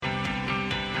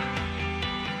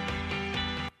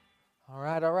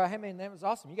right, all right. Hey, man, that was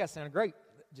awesome. You guys sounded great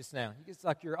just now. It's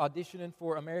like you're auditioning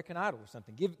for American Idol or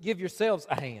something. Give yourselves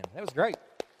a hand. That was great.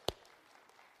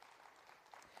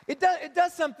 It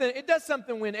does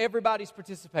something when everybody's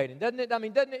participating, doesn't it? I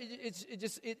mean, doesn't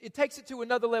it? It takes it to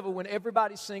another level when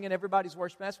everybody's singing, everybody's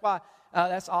worshiping. That's why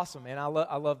that's awesome, man. I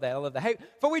love that. I love that. Hey,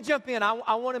 before we jump in,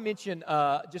 I want to mention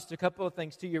just a couple of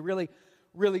things to you.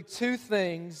 Really, two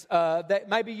things that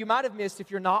maybe you might have missed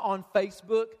if you're not on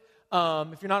Facebook.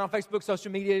 If you're not on Facebook,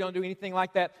 social media, you don't do anything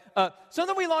like that.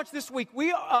 Something we launched this week.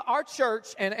 Our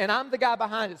church, and I'm the guy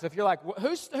behind it. So if you're like,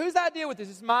 whose idea with this?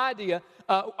 It's my idea.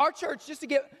 Our church, just to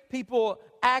get people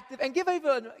active and give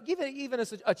even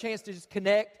us a chance to just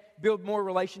connect, build more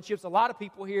relationships. A lot of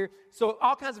people here, so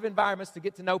all kinds of environments to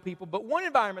get to know people. But one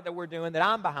environment that we're doing that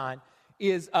I'm behind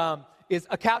is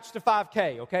a couch to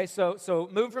 5K. Okay, so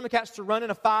moving from the couch to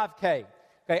running a 5K.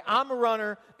 Okay, I'm a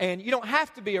runner, and you don't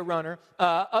have to be a runner.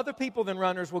 Other people than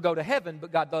runners will go to heaven,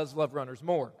 but God does love runners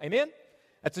more. Amen?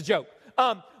 That's a joke.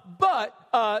 But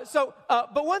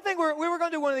one thing we were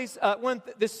going to do one of these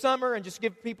this summer and just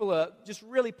give people just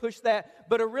really push that.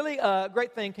 But a really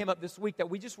great thing came up this week that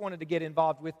we just wanted to get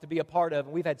involved with to be a part of,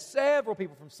 and we've had several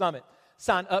people from Summit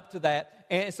sign up to that.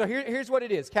 And so here's what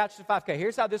it is, Couch to 5K.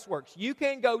 Here's how this works. You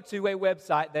can go to a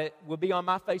website that will be on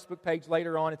my Facebook page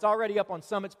later on. It's already up on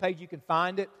Summit's page. You can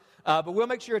find it. But we'll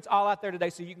make sure it's all out there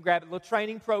today so you can grab it. A little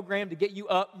training program to get you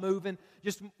up, moving,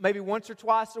 just maybe once or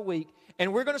twice a week.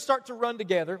 And we're going to start to run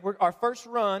together. Our first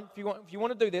run, if you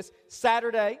want to do this,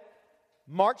 Saturday,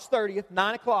 March 30th,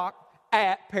 9 o'clock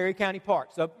at Perry County Park.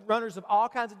 So runners of all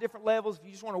kinds of different levels. If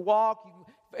you just want to walk,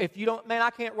 if you don't, man, I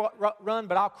can't run,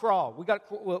 but I'll crawl.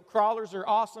 Crawlers are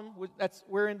awesome.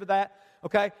 We're into that.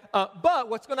 Okay, but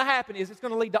what's going to happen is it's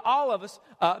going to lead to all of us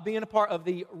being a part of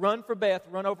the Run for Beth,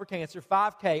 Run Over Cancer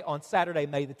 5K on Saturday,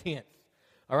 May the 10th.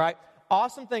 All right,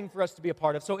 awesome thing for us to be a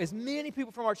part of. So as many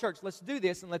people from our church, let's do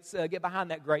this and let's get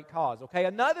behind that great cause. Okay,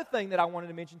 another thing that I wanted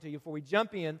to mention to you before we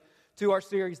jump in to our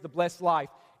series, The Blessed Life,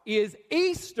 is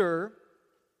Easter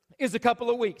is a couple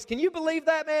of weeks. Can you believe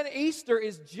that, man? Easter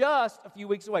is just a few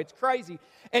weeks away. It's crazy.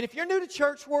 And if you're new to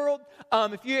church world,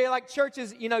 if you like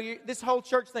churches, this whole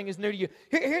church thing is new to you.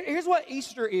 Here's what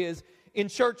Easter is in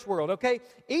church world, okay?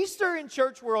 Easter in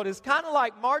church world is kind of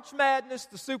like March Madness,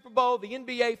 the Super Bowl, the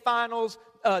NBA Finals,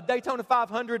 Daytona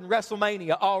 500, and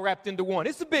WrestleMania all wrapped into one.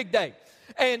 It's a big day.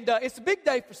 And it's a big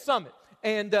day for Summit.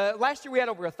 And last year we had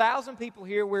over 1,000 people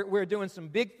here. We're doing some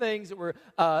big things that we're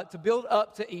to build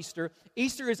up to Easter.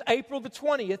 Easter is April the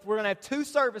 20th. We're going to have two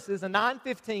services, a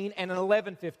 9:15 and an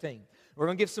 11:15. We're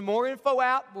going to give some more info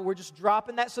out, but we're just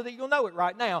dropping that so that you'll know it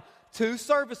right now. Two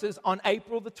services on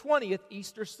April the 20th,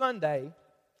 Easter Sunday,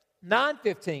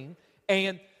 9:15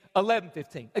 and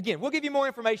 11:15. Again, we'll give you more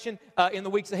information in the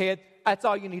weeks ahead. That's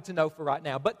all you need to know for right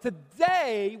now. But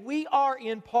today we are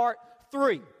in part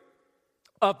 3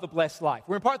 of The Blessed Life.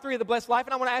 We're in part 3 of The Blessed Life,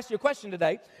 and I want to ask you a question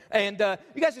today. And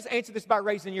you guys just answer this by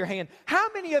raising your hand. How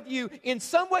many of you, in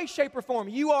some way, shape, or form,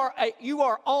 you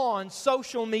are on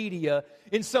social media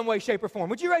in some way, shape, or form?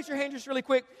 Would you raise your hand just really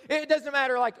quick? It doesn't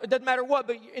matter what,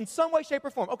 but in some way, shape,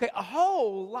 or form. Okay, a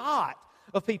whole lot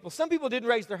of people. Some people didn't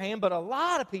raise their hand, but a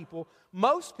lot of people,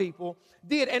 most people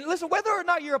did. And listen, whether or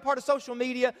not you're a part of social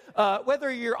media,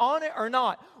 whether you're on it or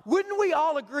not, wouldn't we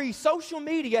all agree social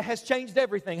media has changed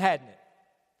everything, hadn't it?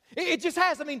 It just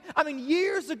has. I mean,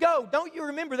 years ago, don't you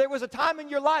remember there was a time in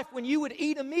your life when you would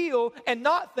eat a meal and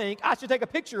not think, I should take a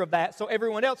picture of that so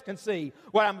everyone else can see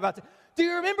what I'm about to. Do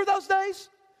you remember those days?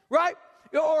 Right?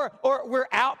 Or we're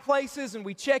out places and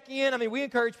we check in. I mean, we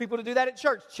encourage people to do that at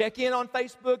church. Check in on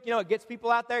Facebook. It gets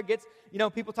people out there. It gets,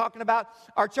 people talking about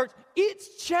our church.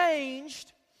 It's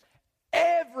changed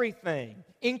everything,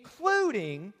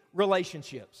 including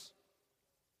relationships.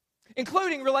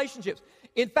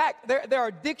 In fact, there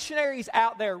are dictionaries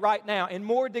out there right now, and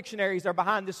more dictionaries are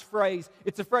behind this phrase.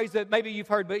 It's a phrase that maybe you've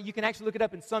heard, but you can actually look it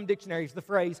up in some dictionaries, the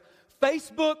phrase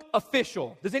Facebook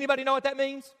official. Does anybody know what that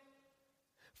means?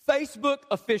 Facebook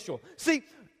official. See,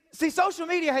 social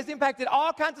media has impacted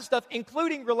all kinds of stuff,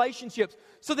 including relationships,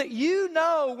 so that you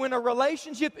know when a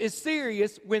relationship is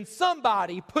serious when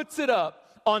somebody puts it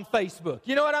up on Facebook.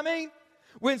 You know what I mean?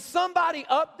 When somebody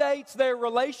updates their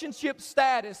relationship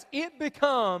status, it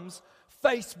becomes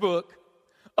Facebook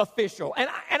official. And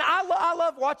I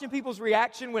love watching people's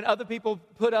reaction when other people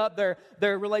put up their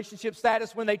relationship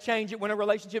status, when they change it, when a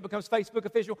relationship becomes Facebook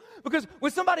official. Because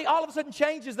when somebody all of a sudden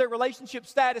changes their relationship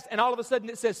status and all of a sudden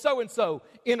it says so-and-so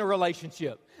in a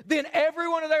relationship, then every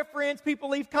one of their friends, people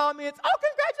leave comments, oh,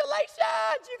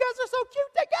 congratulations, you guys are so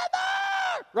cute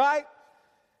together, right?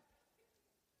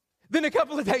 Then a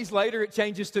couple of days later, it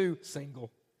changes to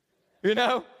single,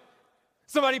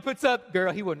 Somebody puts up,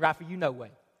 girl, he wouldn't ride for you, no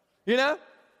way. You know?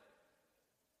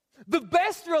 The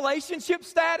best relationship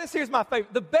status, here's my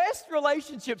favorite. The best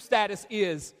relationship status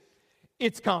is,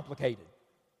 it's complicated.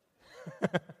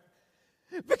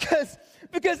 because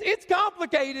it's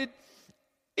complicated.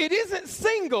 It isn't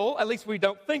single, at least we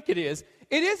don't think it is.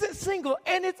 It isn't single,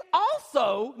 and it's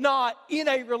also not in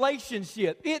a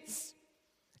relationship.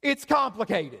 It's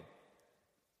complicated.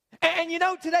 And you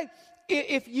know, today,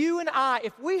 if you and I,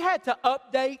 if we had to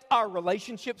update our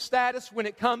relationship status when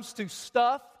it comes to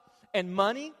stuff and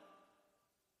money,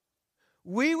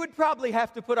 we would probably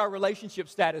have to put our relationship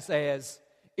status as,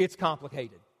 it's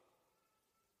complicated.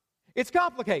 It's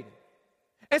complicated.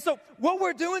 And so what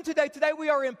we're doing today we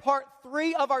are in part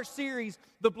 3 of our series,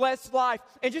 The Blessed Life.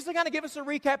 And just to kind of give us a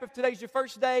recap, if today's your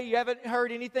first day, you haven't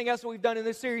heard anything else that we've done in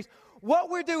this series, what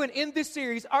we're doing in this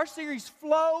series, our series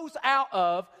flows out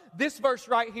of this verse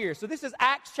right here. So this is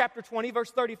Acts chapter 20,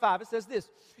 verse 35. It says this,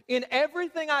 "In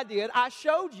everything I did, I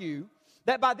showed you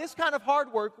that by this kind of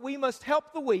hard work, we must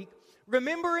help the weak,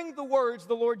 remembering the words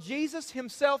the Lord Jesus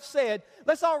himself said."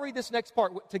 Let's all read this next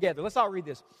part together. Let's all read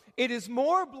this. "It is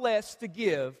more blessed to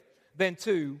give than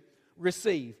to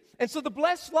receive." And so the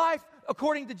blessed life,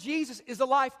 according to Jesus, is a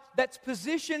life that's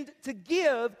positioned to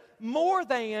give more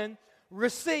than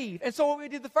receive. And so what we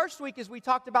did the first week is we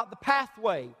talked about the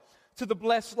pathway to the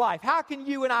blessed life. How can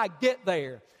you and I get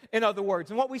there, in other words?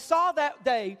 And what we saw that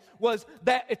day was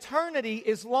that eternity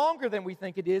is longer than we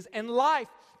think it is, and life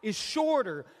is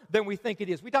shorter than we think it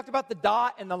is. We talked about the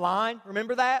dot and the line.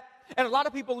 Remember that? And a lot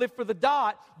of people live for the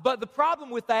dot, but the problem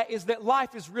with that is that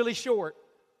life is really short.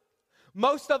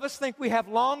 Most of us think we have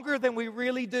longer than we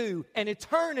really do, and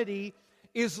eternity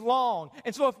is long.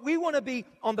 And so if we want to be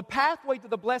on the pathway to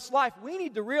the blessed life, we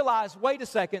need to realize, wait a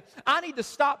second, I need to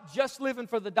stop just living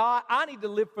for the dot. I need to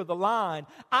live for the line.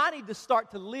 I need to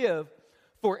start to live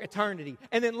for eternity.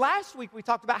 And then last week we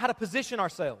talked about how to position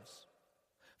ourselves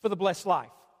for the blessed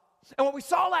life. And what we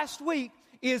saw last week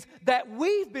is that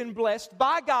we've been blessed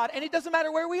by God, and it doesn't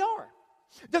matter where we are.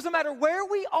 It doesn't matter where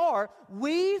we are,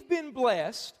 we've been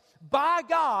blessed by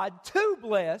God to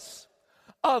bless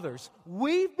others.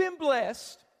 We've been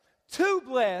blessed to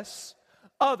bless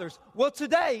others. Well,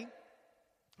 today,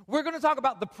 we're going to talk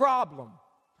about the problem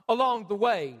along the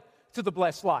way to the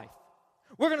blessed life.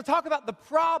 We're going to talk about the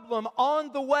problem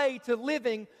on the way to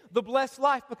living the blessed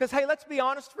life. Because, hey, let's be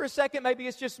honest for a second. Maybe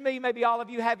it's just me. Maybe all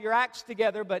of you have your acts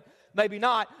together, but maybe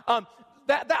not.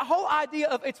 That whole idea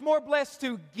of it's more blessed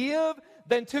to give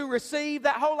than to receive,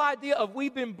 that whole idea of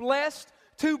we've been blessed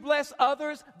to bless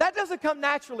others, that doesn't come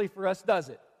naturally for us, does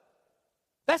it?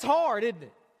 That's hard, isn't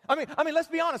it? I mean, let's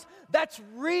be honest. That's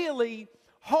really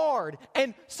hard.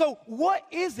 And so what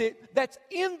is it that's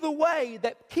in the way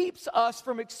that keeps us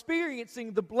from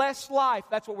experiencing the blessed life?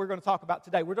 That's what we're going to talk about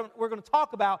today. We're going to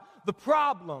talk about the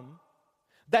problem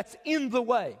that's in the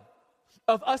way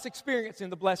of us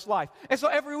experiencing the blessed life. And so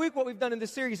every week what we've done in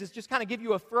this series is just kind of give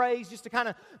you a phrase, just to kind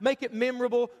of make it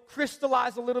memorable,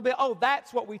 crystallize a little bit. Oh,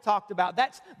 that's what we talked about.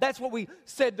 That's what we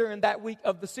said during that week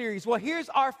of the series. Well, here's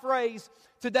our phrase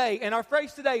today. And our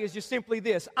phrase today is just simply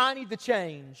this: I need to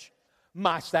change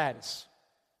my status.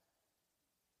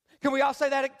 Can we all say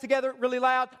that together really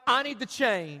loud? I need to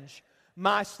change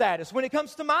my status. When it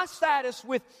comes to my status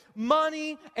with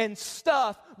money and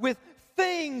stuff, with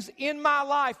things in my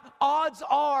life, odds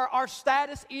are our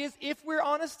status is, if we're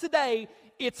honest today,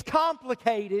 it's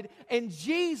complicated, and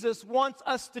Jesus wants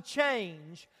us to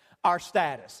change our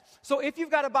status. So if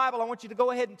you've got a Bible, I want you to go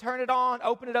ahead and turn it on,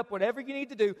 open it up, whatever you need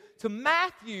to do, to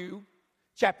Matthew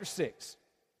chapter 6.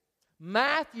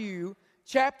 Matthew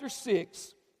chapter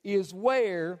 6 is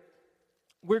where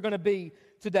we're going to be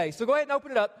today. So go ahead and open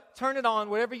it up, turn it on,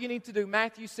 whatever you need to do.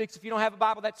 Matthew 6. If you don't have a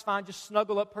Bible, that's fine. Just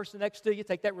snuggle up person next to you.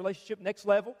 Take that relationship next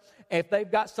level. And if they've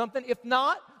got something, if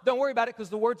not, don't worry about it,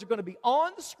 because the words are going to be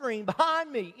on the screen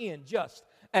behind me in just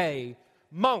a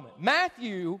moment.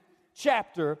 Matthew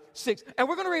chapter 6. And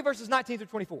we're going to read verses 19 through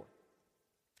 24.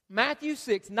 Matthew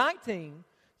 6, 19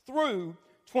 through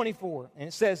 24. And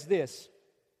it says this.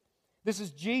 This is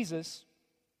Jesus.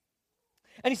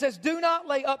 And he says, "Do not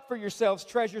lay up for yourselves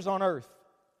treasures on earth,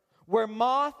 where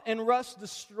moth and rust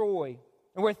destroy,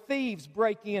 and where thieves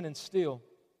break in and steal.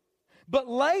 But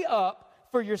lay up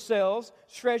for yourselves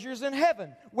treasures in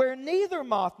heaven, where neither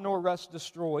moth nor rust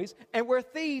destroys, and where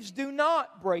thieves do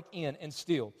not break in and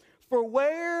steal. For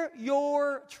where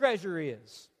your treasure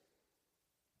is,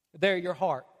 there your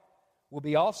heart will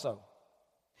be also.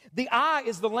 The eye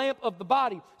is the lamp of the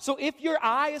body. So if your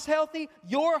eye is healthy,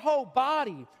 your whole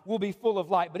body will be full of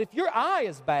light. But if your eye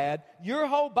is bad, your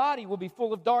whole body will be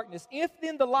full of darkness. If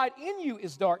then the light in you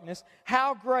is darkness,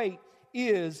 how great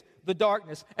is the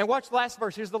darkness. And watch the last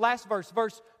verse. Here's the last verse,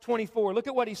 verse 24. Look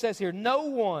at what he says here. No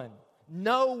one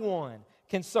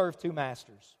can serve two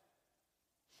masters.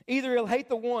 Either he'll hate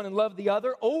the one and love the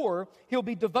other, or he'll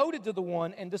be devoted to the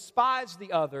one and despise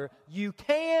the other. You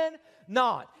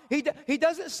cannot. He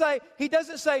doesn't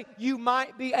say you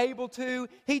might be able to.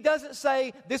 He doesn't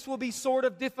say this will be sort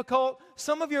of difficult.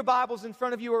 Some of your Bibles in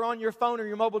front of you are on your phone or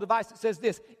your mobile device. It says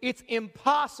this: it's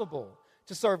impossible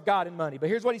to serve God and money. But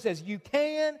here's what he says: you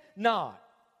cannot.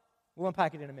 We'll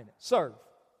unpack it in a minute. Serve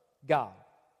God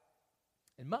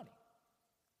and money.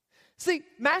 See,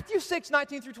 Matthew 6,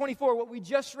 19 through 24, what we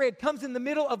just read, comes in the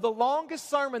middle of the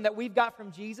longest sermon that we've got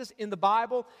from Jesus in the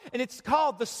Bible, and it's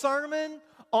called the Sermon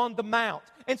on the Mount.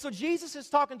 And so Jesus is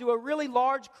talking to a really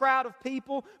large crowd of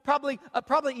people, probably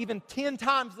even 10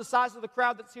 times the size of the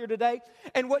crowd that's here today.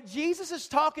 And what Jesus is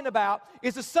talking about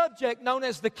is a subject known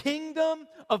as the kingdom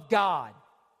of God.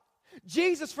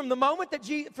 Jesus, from the moment that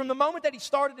he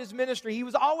started his ministry, he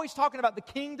was always talking about the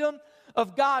kingdom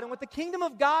of God. And what the kingdom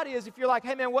of God is, if you're like,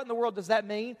 hey man, what in the world does that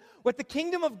mean? What the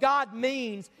kingdom of God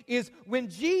means is when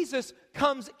Jesus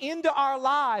comes into our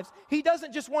lives, he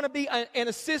doesn't just want to be an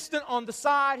assistant on the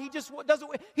side. He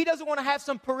doesn't want to have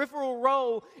some peripheral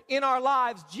role in our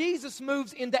lives. Jesus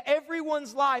moves into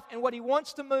everyone's life, and what he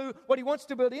wants to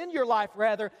build in your life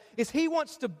rather, is he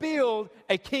wants to build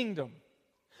a kingdom.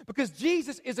 Because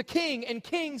Jesus is a king, and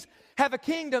kings have a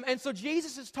kingdom. And so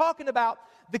Jesus is talking about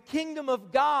the kingdom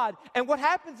of God. And what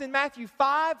happens in Matthew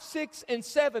 5, 6, and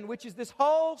 7, which is this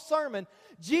whole sermon,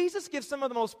 Jesus gives some of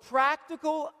the most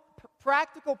practical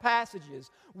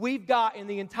passages we've got in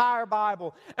the entire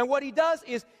Bible. And what he does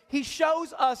is he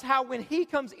shows us how when he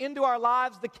comes into our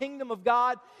lives, the kingdom of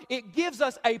God, it gives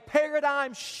us a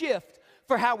paradigm shift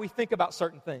for how we think about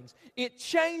certain things. It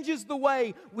changes the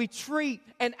way we treat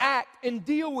and act and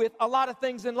deal with a lot of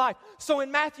things in life. So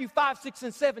in Matthew 5, 6,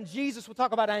 and 7, Jesus will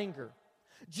talk about anger.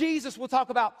 Jesus will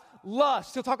talk about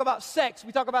lust. He'll talk about sex.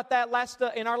 We talked about that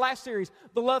in our last series,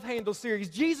 the Love Handle series.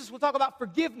 Jesus will talk about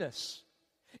forgiveness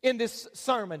in this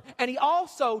sermon. And he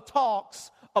also talks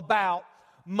about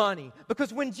money.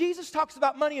 Because when Jesus talks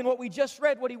about money and what we just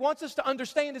read, what he wants us to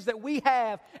understand is that we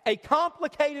have a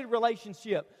complicated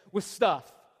relationship with stuff.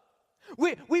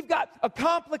 We've got a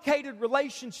complicated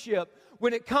relationship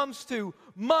when it comes to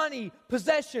money,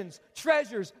 possessions,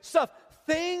 treasures, stuff.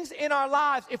 Things in our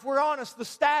lives, if we're honest, the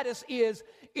status is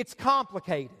it's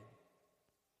complicated.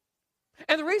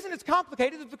 And the reason it's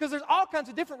complicated is because there's all kinds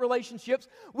of different relationships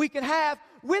we can have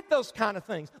with those kind of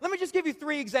things. Let me just give you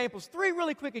three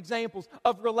really quick examples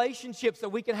of relationships that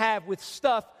we can have with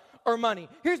stuff or money.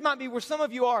 Here's might be where some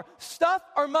of you are. Stuff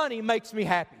or money makes me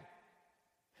happy.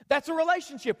 That's a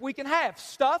relationship we can have.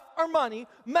 Stuff or money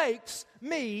makes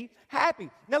me happy.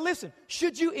 Now listen,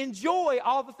 should you enjoy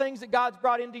all the things that God's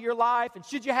brought into your life, and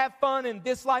should you have fun in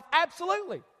this life?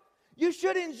 Absolutely. You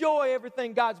should enjoy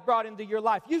everything God's brought into your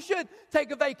life. You should take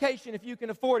a vacation if you can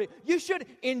afford it. You should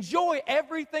enjoy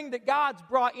everything that God's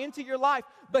brought into your life.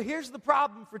 But here's the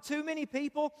problem for too many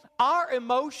people. Our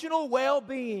emotional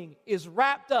well-being is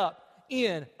wrapped up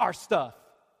in our stuff.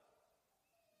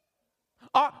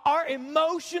 Our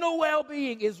emotional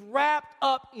well-being is wrapped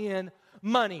up in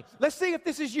money. Let's see if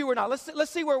this is you or not.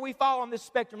 Let's see where we fall on this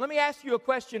spectrum. Let me ask you a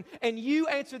question, and you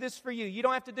answer this for you. You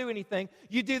don't have to do anything.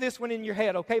 You do this one in your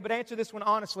head, okay? But answer this one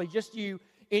honestly, just you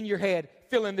in your head.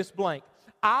 Fill in this blank.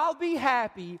 I'll be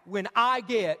happy when I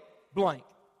get blank.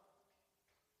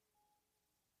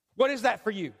 What is that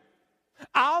for you?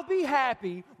 I'll be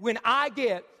happy when I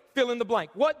get fill in the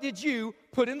blank. What did you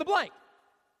put in the blank?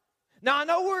 Now, I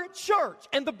know we're at church,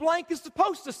 and the blank is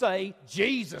supposed to say,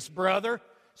 Jesus, brother.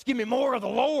 Just give me more of the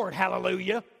Lord,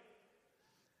 hallelujah.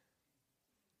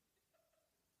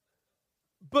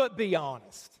 But be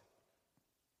honest.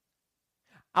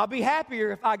 I'll be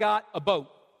happier if I got a boat.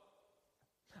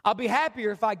 I'll be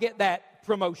happier if I get that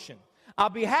promotion. I'll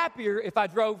be happier if I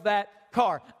drove that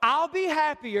car. I'll be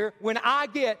happier when I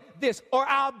get this, or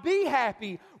I'll be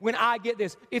happy when I get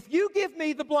this. If you give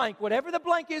me the blank, whatever the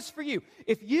blank is for you,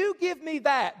 if you give me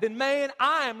that, then man,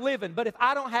 I am living. But if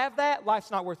I don't have that, life's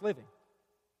not worth living.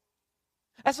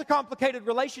 That's a complicated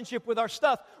relationship with our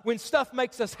stuff when stuff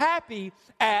makes us happy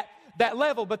at that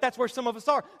level, but that's where some of us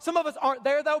are. Some of us aren't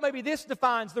there, though. Maybe this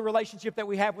defines the relationship that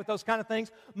we have with those kind of things.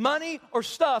 Money or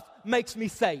stuff makes me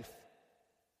safe.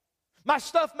 My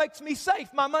stuff makes me safe.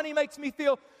 My money makes me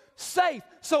feel safe.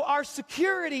 So our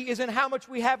security is in how much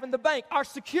we have in the bank. Our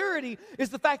security is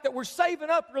the fact that we're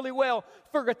saving up really well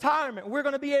for retirement. We're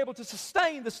going to be able to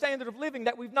sustain the standard of living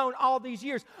that we've known all these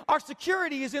years. Our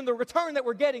security is in the return that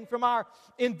we're getting from our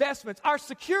investments. Our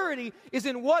security is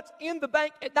in what's in the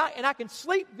bank at night, and I can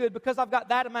sleep good because I've got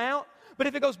that amount. But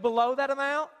if it goes below that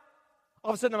amount,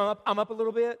 all of a sudden I'm up a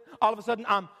little bit. All of a sudden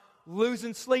I'm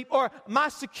losing sleep. Or my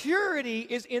security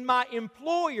is in my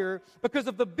employer because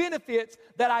of the benefits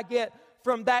that I get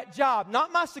from that job.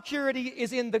 Not my security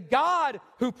is in the God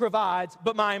who provides,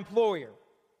 but my employer.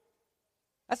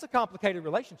 That's a complicated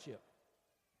relationship.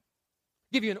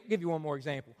 Give you one more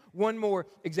example. One more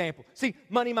example. See,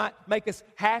 money might make us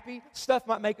happy. Stuff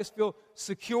might make us feel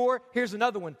secure. Here's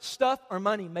another one. Stuff or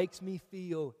money makes me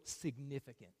feel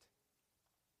significant.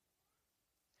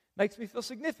 Makes me feel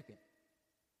significant.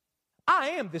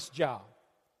 I am this job.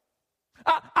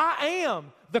 I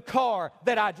am the car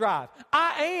that I drive.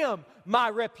 I am my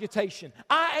reputation.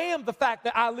 I am the fact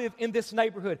that I live in this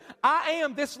neighborhood. I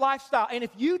am this lifestyle. And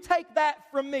if you take that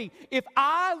from me, if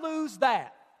I lose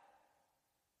that,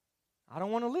 I don't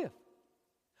want to live.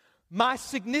 My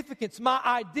significance, my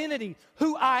identity,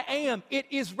 who I am, it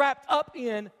is wrapped up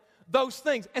in those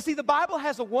things. And see, the Bible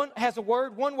has one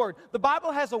word. The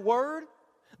Bible has a word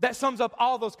that sums up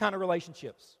all those kind of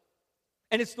relationships.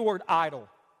 And it's the word idol.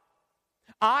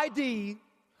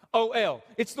 I-D-O-L.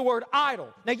 It's the word idol.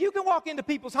 Now, you can walk into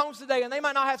people's homes today, and they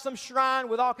might not have some shrine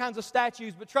with all kinds of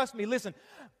statues, but trust me, listen,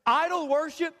 idol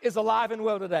worship is alive and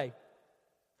well today.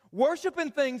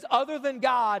 Worshiping things other than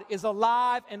God is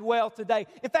alive and well today.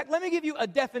 In fact, let me give you a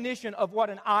definition of what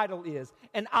an idol is.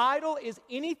 An idol is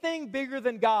anything bigger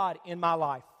than God in my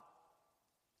life.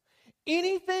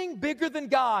 Anything bigger than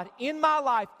God in my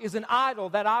life is an idol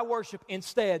that I worship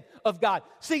instead of God.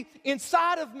 See,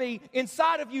 inside of me,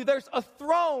 inside of you, there's a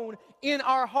throne in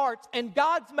our hearts, and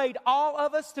God's made all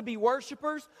of us to be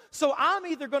worshipers. So I'm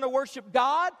either going to worship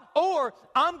God or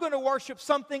I'm going to worship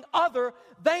something other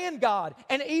than God.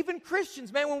 And even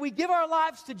Christians, man, when we give our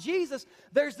lives to Jesus,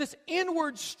 there's this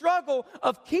inward struggle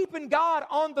of keeping God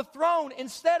on the throne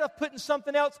instead of putting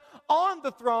something else on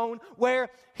the throne where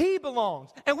He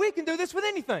belongs. And we can do this with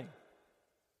anything.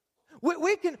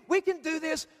 We can do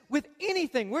this with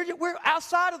anything. We're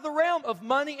outside of the realm of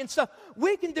money and stuff.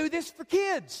 We can do this for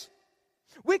kids.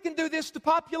 We can do this to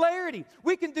popularity.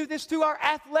 We can do this to our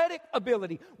athletic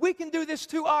ability. We can do this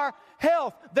to our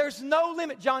health. There's no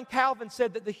limit. John Calvin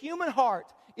said that the human heart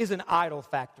is an idol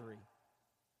factory.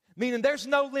 Meaning there's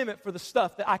no limit for the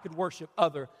stuff that I could worship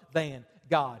other than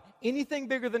God. Anything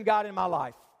bigger than God in my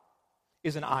life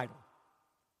is an idol.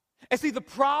 And see, the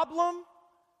problem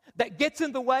that gets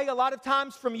in the way a lot of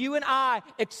times from you and I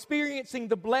experiencing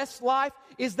the blessed life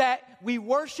is that we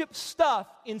worship stuff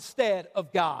instead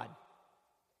of God.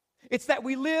 It's that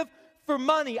we live for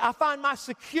money. I find my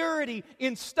security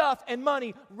in stuff and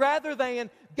money rather than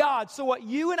God. So what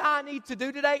you and I need to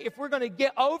do today, if we're going to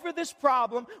get over this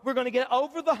problem, we're going to get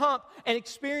over the hump and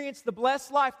experience the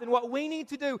blessed life, then what we need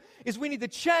to do is we need to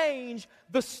change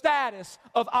the status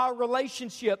of our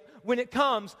relationship when it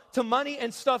comes to money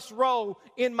and stuff's role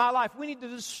in my life. We need to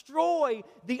destroy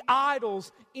the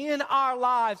idols in our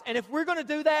lives. And if we're going to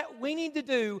do that, we need to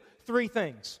do three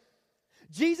things.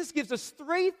 Jesus gives us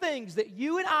three things that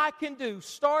you and I can do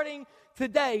starting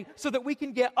today so that we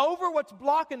can get over what's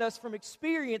blocking us from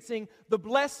experiencing the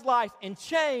blessed life and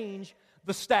change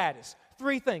the status.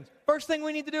 Three things. First thing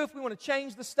we need to do if we want to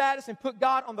change the status and put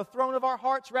God on the throne of our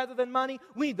hearts rather than money,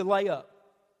 we need to lay up.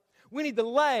 We need to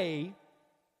lay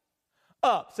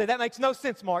up. Say, that makes no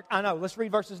sense, Mark. I know. Let's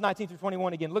read verses 19 through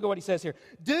 21 again. Look at what he says here.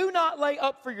 Do not lay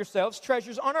up for yourselves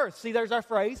treasures on earth. See, there's our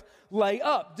phrase, lay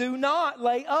up. Do not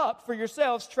lay up for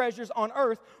yourselves treasures on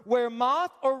earth where moth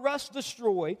or rust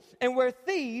destroy and where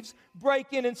thieves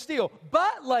break in and steal.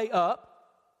 But lay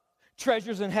up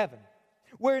treasures in heaven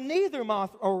where neither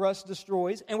moth or rust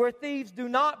destroys and where thieves do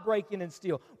not break in and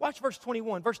steal. Watch verse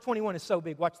 21. Verse 21 is so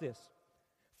big. Watch this.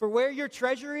 For where your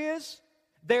treasure is,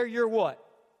 there your what?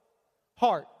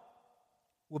 Heart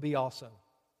will be also.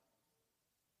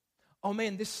 Oh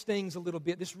man, this stings a little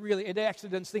bit. It actually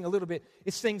doesn't sting a little bit.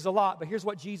 It stings a lot. But here's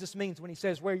what Jesus means when he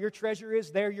says, where your treasure is,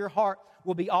 there your heart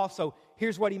will be also.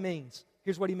 Here's what he means.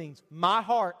 Here's what he means. My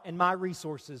heart and my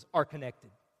resources are connected.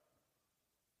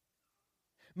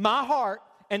 My heart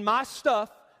and my stuff,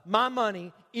 my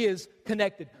money is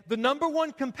connected. The number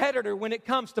one competitor when it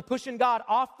comes to pushing God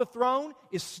off the throne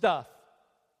is stuff.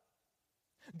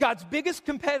 God's biggest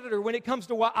competitor when it comes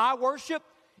to what I worship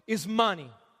is money.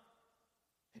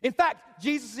 In fact,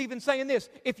 Jesus is even saying this,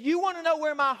 if you want to know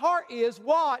where my heart is,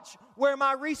 watch where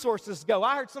my resources go.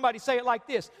 I heard somebody say it like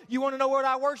this, you want to know what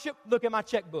I worship? Look at my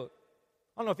checkbook.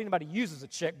 I don't know if anybody uses a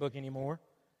checkbook anymore,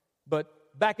 but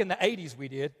back in the 80s we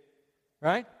did,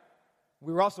 right?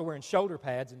 We were also wearing shoulder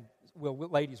pads, and well,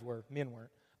 ladies were, men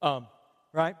weren't,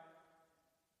 right?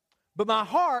 But my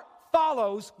heart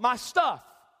follows my stuff.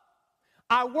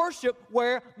 I worship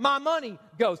where my money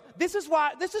goes. This is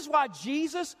why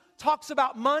Jesus talks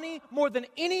about money more than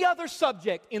any other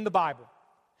subject in the Bible.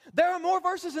 There are more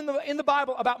verses in the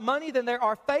Bible about money than there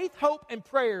are faith, hope, and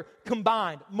prayer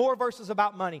combined. More verses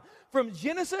about money. From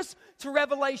Genesis to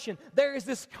Revelation, there is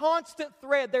this constant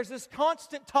thread. There's this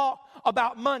constant talk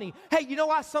about money. Hey, you know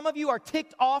why some of you are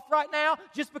ticked off right now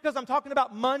just because I'm talking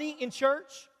about money in church?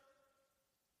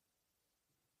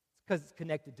 It's because it's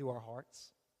connected to our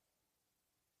hearts.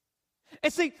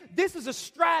 And see, this is a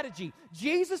strategy.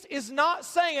 Jesus is not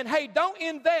saying, hey, don't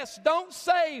invest, don't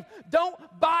save, don't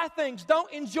buy things,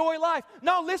 don't enjoy life.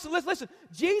 No, listen.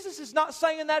 Jesus is not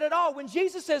saying that at all. When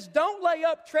Jesus says, don't lay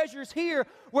up treasures here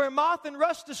where moth and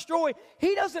rust destroy,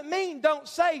 he doesn't mean don't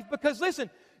save, because listen,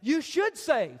 you should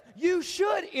save, you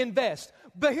should invest.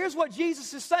 But here's what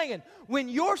Jesus is saying. When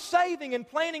you're saving and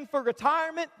planning for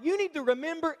retirement, you need to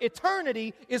remember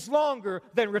eternity is longer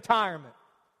than retirement.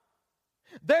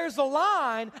 There's a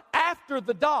line after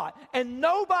the dot, and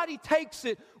nobody takes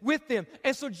it with them.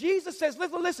 And so Jesus says,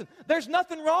 listen, there's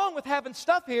nothing wrong with having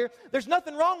stuff here. There's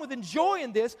nothing wrong with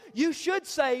enjoying this. You should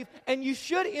save and you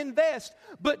should invest,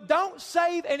 but don't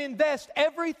save and invest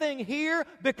everything here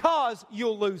because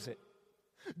you'll lose it.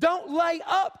 Don't lay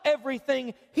up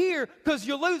everything here because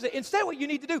you'll lose it. Instead, what you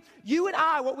need to do, you and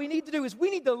I, what we need to do is we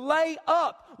need to lay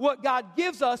up what God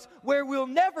gives us where we'll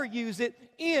never use it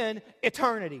in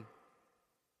eternity.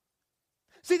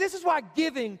 See, this is why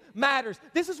giving matters.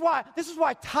 This is why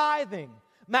tithing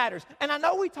matters. And I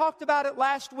know we talked about it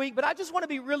last week, but I just want to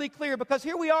be really clear, because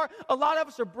here we are, a lot of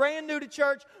us are brand new to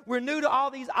church. We're new to all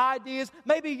these ideas.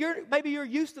 Maybe you're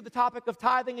used to the topic of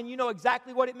tithing and you know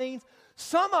exactly what it means.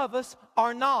 Some of us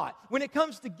are not. When it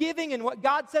comes to giving and what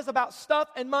God says about stuff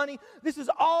and money, this is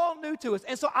all new to us.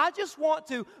 And so I just want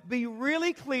to be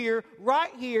really clear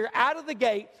right here out of the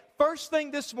gate, first thing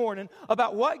this morning,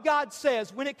 about what God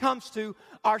says when it comes to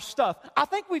our stuff. I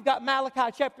think we've got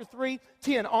Malachi chapter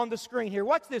 3:10 on the screen here.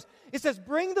 Watch this. It says,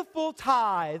 bring the full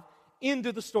tithe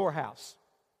into the storehouse,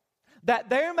 that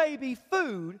there may be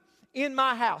food in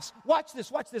my house. Watch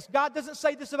this. God doesn't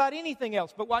say this about anything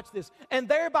else, but watch this. And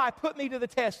thereby put me to the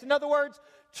test. In other words,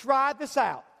 try this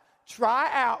out. Try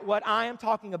out what I am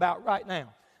talking about right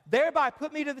now. Thereby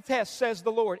put me to the test, says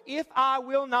the Lord, if I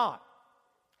will not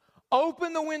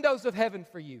open the windows of heaven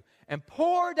for you and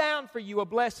pour down for you a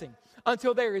blessing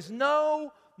until there is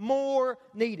no more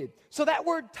needed. So that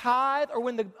word tithe, or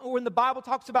when the Bible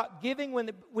talks about giving, when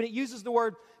it uses the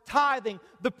word tithing,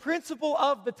 the principle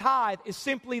of the tithe is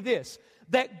simply this,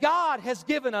 that God has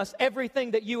given us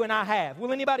everything that you and I have.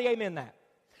 Will anybody amen that?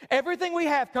 Everything we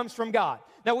have comes from God.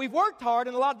 Now, we've worked hard,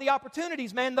 and a lot of the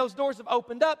opportunities, man, those doors have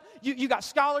opened up. You got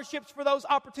scholarships for those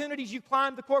opportunities. You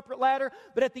climbed the corporate ladder.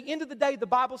 But at the end of the day, the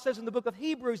Bible says in the book of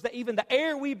Hebrews that even the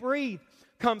air we breathe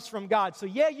comes from God. So,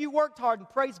 yeah, you worked hard, and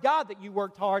praise God that you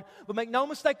worked hard. But make no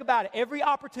mistake about it, every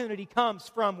opportunity comes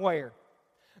from where?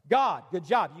 God. Good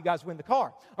job. You guys win the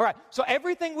car. All right. So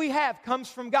everything we have comes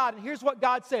from God. And here's what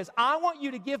God says. I want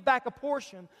you to give back a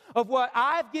portion of what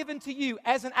I've given to you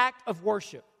as an act of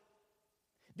worship.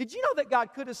 Did you know that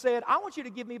God could have said, I want you to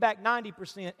give me back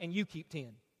 90% and you keep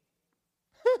 10?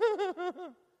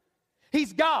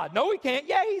 He's God. No, he can't.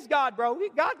 Yeah, he's God, bro.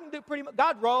 God can do pretty much.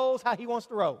 God rolls how he wants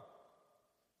to roll.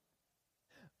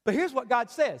 But here's what God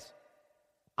says.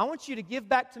 I want you to give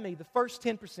back to me the first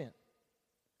 10%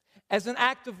 as an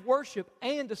act of worship,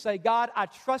 and to say, God, I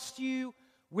trust you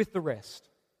with the rest.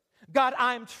 God,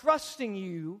 I am trusting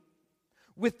you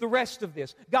with the rest of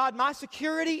this. God, my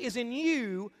security is in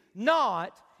you,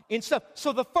 not in stuff.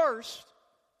 So the first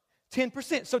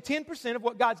 10%. So 10% of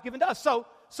what God's given to us. So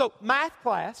math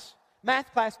class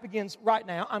begins right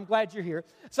now. I'm glad you're here.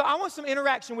 So I want some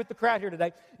interaction with the crowd here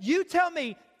today. You tell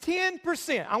me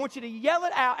 10%. I want you to yell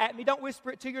it out at me. Don't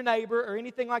whisper it to your neighbor or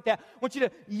anything like that. I want you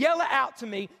to yell it out to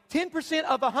me. 10%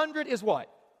 of 100 is what?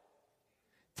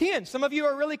 10. Some of you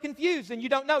are really confused and you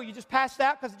don't know. You just passed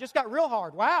out because it just got real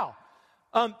hard. Wow.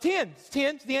 10.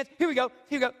 10. Here we go.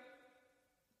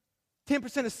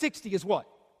 10% of 60 is what?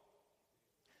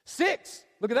 6.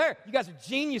 Look at there. You guys are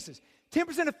geniuses.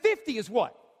 10% of 50 is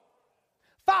what?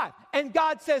 5. And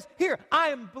God says, here, I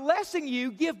am blessing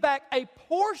you. Give back a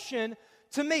portion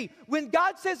to me. When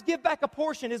God says give back a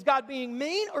portion, is God being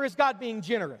mean or is God being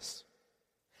generous?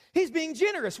 He's being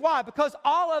generous. Why? Because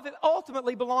all of it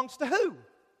ultimately belongs to who?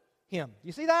 Him.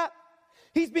 You see that?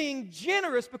 He's being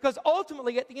generous because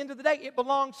ultimately, at the end of the day, it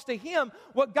belongs to Him.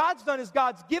 What God's done is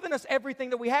God's given us everything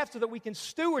that we have so that we can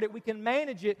steward it, we can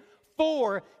manage it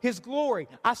for His glory.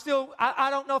 I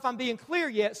don't know if I'm being clear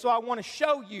yet, so I want to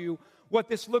show you what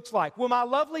this looks like. Will my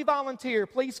lovely volunteer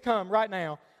please come right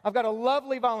now? I've got a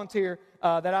lovely volunteer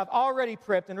that I've already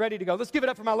prepped and ready to go. Let's give it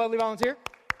up for my lovely volunteer.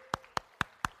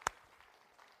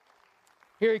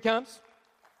 Here he comes.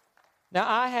 Now,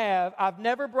 I've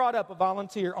never brought up a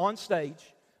volunteer on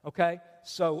stage, okay?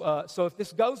 So if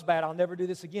this goes bad, I'll never do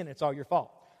this again. It's all your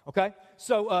fault, okay?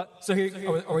 So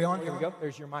here, are we on? Here we go.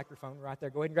 There's your microphone right there.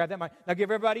 Go ahead and grab that mic. Now, give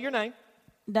everybody your name.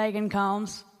 Dagan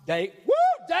Combs. Dagan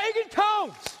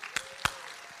Combs!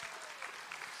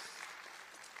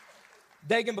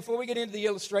 Dagan, before we get into the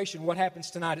illustration, what happens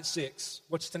tonight at 6?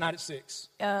 What's tonight at 6?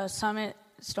 Summit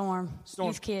Storm.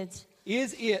 Youth Kids.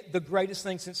 Is it the greatest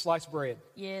thing since sliced bread?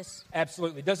 Yes.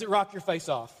 Absolutely. Does it rock your face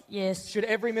off? Yes. Should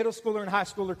every middle schooler and high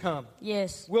schooler come?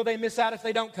 Yes. Will they miss out if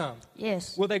they don't come?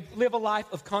 Yes. Will they live a life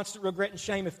of constant regret and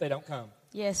shame if they don't come?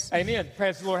 Yes. Amen.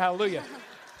 Praise the Lord. Hallelujah.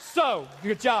 So,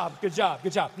 good job.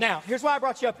 Now, here's why I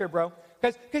brought you up here, bro.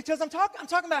 Because I'm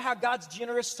talking about how God's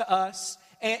generous to us.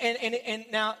 And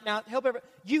now help everybody.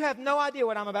 You have no idea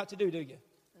what I'm about to do you?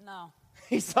 No.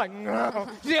 He's like, no.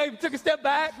 Yeah, he took a step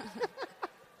back.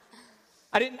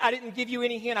 I didn't give you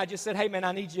any hint. I just said, hey, man,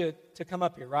 I need you to come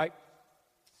up here, right?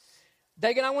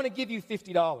 Dagan, I want to give you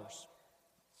 $50.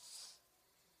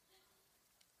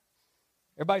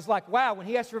 Everybody's like, wow, when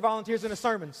he asks for volunteers in a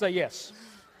sermon, say yes.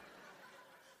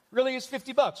 Really is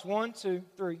 $50. 1, 2,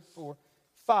 3, 4,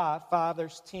 5. 5,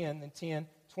 there's 10, then 10,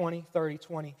 20, 30,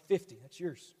 20, 50. That's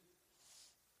yours.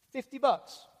 $50.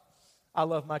 I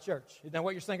love my church. Isn't that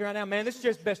what you're thinking right now? Man, this is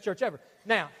just the best church ever.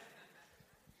 Now,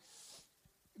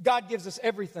 God gives us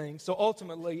everything, so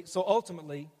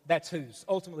ultimately, that's whose?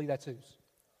 Ultimately, that's whose?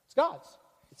 It's God's.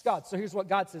 It's God's. So here's what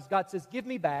God says. God says, give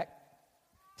me back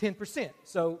 10%.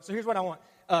 So here's what I want.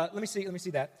 Let me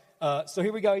see that. So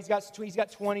here we go. He's got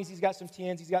 20s, he's got some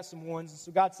 10s, he's got some 1s.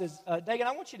 So God says, Dagan,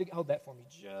 I want you to hold that for me,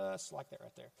 just like that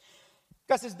right there.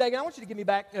 God says, Dagan, I want you to give me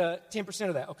back 10%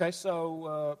 of that. Okay,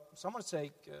 so I'm going to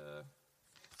take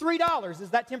 $3. Is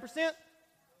that 10%?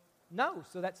 No,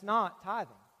 so that's not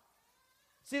tithing.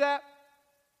 See that?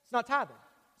 It's not tithing.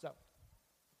 So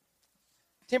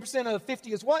 10% of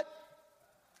 50 is what?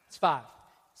 It's 5.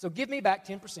 So give me back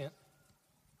 10%.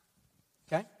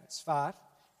 Okay, that's 5.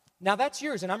 Now that's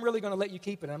yours, and I'm really going to let you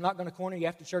keep it. I'm not going to corner you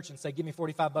after church and say, give me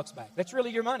 $45 back. That's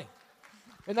really your money.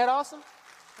 Isn't that awesome?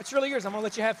 That's really yours. I'm going to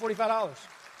let you have $45.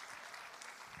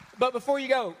 But before you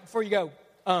go,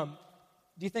 do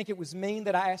you think it was mean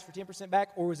that I asked for 10% back,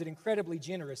 or was it incredibly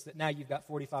generous that now you've got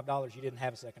 $45 you didn't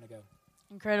have a second ago?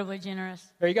 Incredibly generous.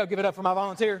 There you go. Give it up for my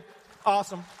volunteer.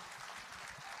 Awesome.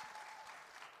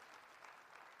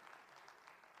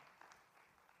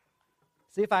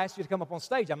 See, if I asked you to come up on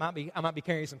stage, I might be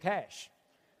carrying some cash.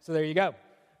 So there you go.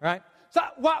 Right? So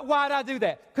why did I do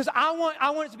that? Because I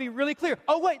want it to be really clear.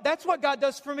 Oh, wait, that's what God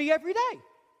does for me every day.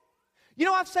 You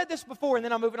know, I've said this before, and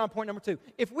then I'm moving on to point number 2.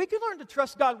 If we can learn to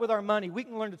trust God with our money, we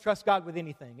can learn to trust God with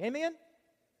anything. Amen?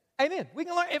 Amen. We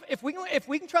can learn if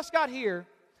we can trust God here,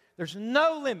 there's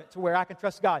no limit to where I can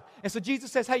trust God. And so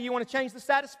Jesus says, hey, you want to change the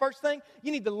status? First thing,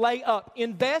 you need to lay up.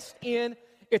 Invest in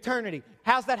eternity.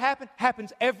 How's that happen?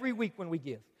 Happens every week when we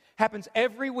give. Happens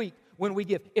every week when we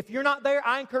give. If you're not there,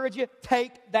 I encourage you,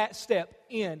 take that step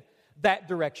in that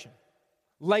direction.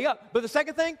 Lay up. But the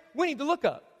second thing, we need to look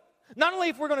up. Not only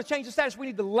if we're going to change the status, we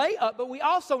need to lay up, but we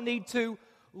also need to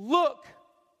look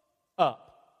up.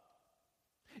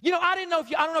 You know, I don't know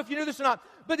if you knew this or not,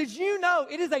 but did you know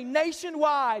it is a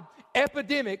nationwide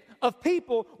epidemic of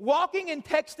people walking and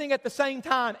texting at the same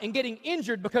time and getting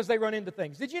injured because they run into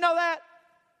things? Did you know that?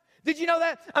 Did you know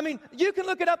that? I mean, you can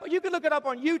look it up. You can look it up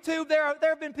on YouTube. There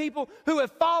have been people who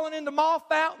have fallen into mall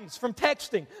fountains from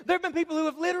texting. There have been people who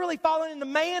have literally fallen into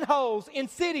manholes in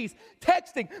cities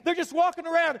texting. They're just walking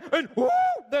around and whoo,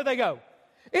 there they go.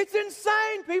 It's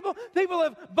insane, people. People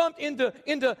have bumped into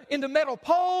metal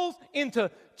poles, into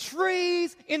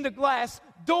trees, into glass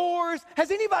doors.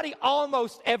 Has anybody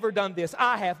almost ever done this?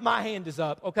 I have. My hand is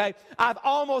up, okay? I've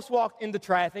almost walked into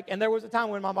traffic, and there was a time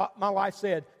when my wife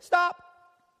said, stop.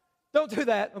 Don't do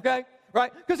that, okay?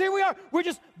 Right? Because here we are. We're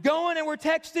just going and we're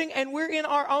texting and we're in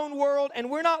our own world and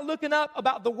we're not looking up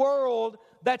about the world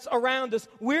that's around us.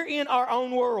 We're in our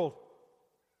own world.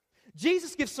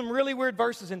 Jesus gives some really weird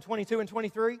verses in 22 and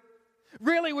 23.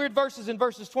 Really weird verses in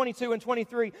verses 22 and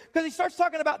 23. Because he starts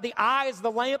talking about the eye as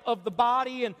the lamp of the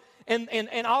body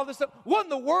and all this stuff. What in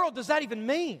the world does that even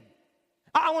mean?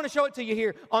 I want to show it to you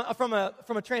here from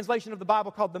a translation of the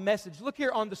Bible called The Message. Look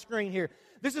here on the screen here.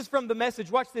 This is from The Message.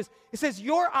 Watch this. It says,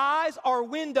 your eyes are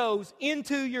windows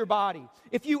into your body.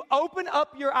 If you open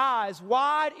up your eyes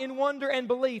wide in wonder and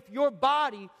belief, your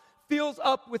body fills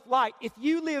up with light. If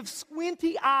you live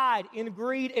squinty-eyed in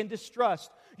greed and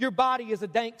distrust, your body is a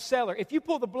dank cellar. If you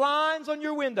pull the blinds on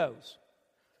your windows,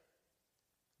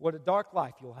 what a dark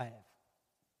life you'll have.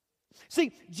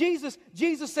 See, Jesus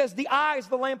says the eye is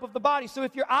the lamp of the body. So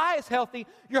if your eye is healthy,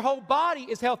 your whole body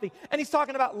is healthy. And he's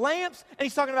talking about lamps, and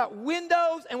he's talking about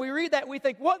windows, and we read that and we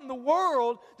think, what in the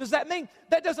world does that mean?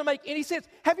 That doesn't make any sense.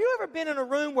 Have you ever been in a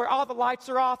room where all the lights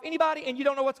are off? Anybody? And you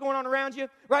don't know what's going on around you?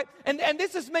 Right? And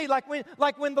this is me, like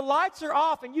when the lights are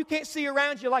off and you can't see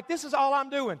around you, like this is all I'm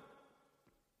doing.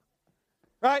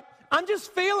 Right? I'm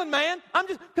just feeling, man.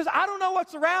 Because I don't know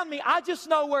what's around me. I just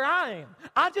know where I am.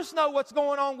 I just know what's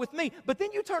going on with me. But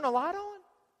then you turn a light on,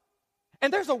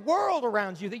 and there's a world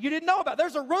around you that you didn't know about.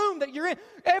 There's a room that you're in.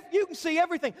 You can see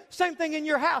everything. Same thing in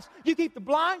your house. You keep the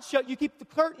blinds shut. You keep the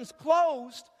curtains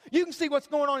closed. You can see what's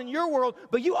going on in your world.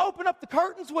 But you open up the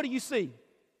curtains, what do you see?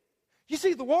 You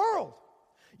see the world.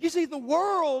 You see the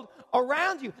world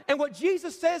around you. And what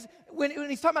Jesus says when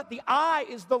he's talking about the eye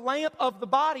is the lamp of the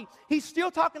body, he's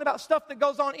still talking about stuff that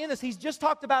goes on in us. He's just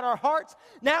talked about our hearts.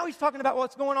 Now he's talking about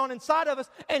what's going on inside of us.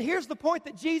 And here's the point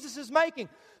that Jesus is making.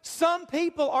 Some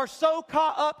people are so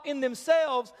caught up in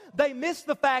themselves, they miss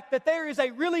the fact that there is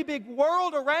a really big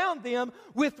world around them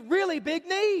with really big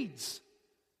needs.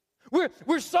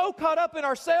 We're so caught up in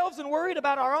ourselves and worried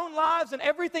about our own lives, and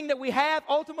everything that we have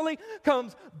ultimately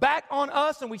comes back on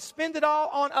us, and we spend it all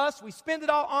on us. We spend it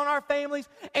all on our families.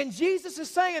 And Jesus is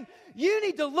saying, you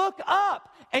need to look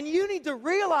up, and you need to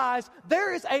realize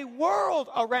there is a world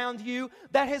around you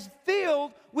that is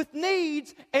filled with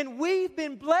needs, and we've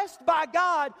been blessed by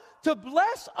God to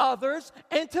bless others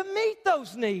and to meet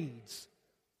those needs.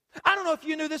 I don't know if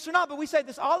you knew this or not, but we say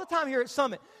this all the time here at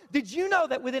Summit. Did you know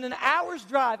that within an hour's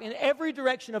drive in every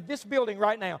direction of this building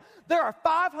right now, there are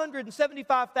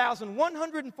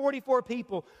 575,144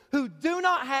 people who do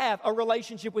not have a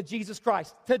relationship with Jesus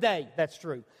Christ? Today, that's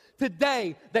true.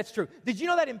 Today, that's true. Did you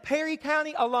know that in Perry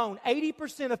County alone,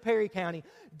 80% of Perry County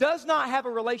does not have a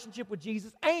relationship with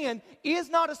Jesus and is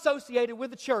not associated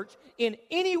with the church in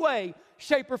any way,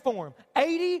 shape, or form?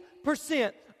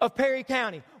 80% of Perry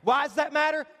County. Why does that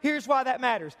matter? Here's why that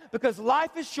matters. Because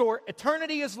life is short,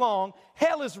 eternity is long,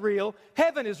 hell is real,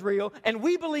 heaven is real, and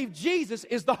we believe Jesus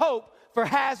is the hope for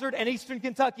Hazard and Eastern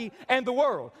Kentucky and the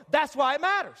world. That's why it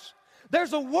matters.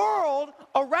 There's a world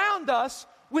around us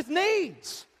with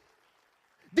needs.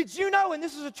 Did you know, and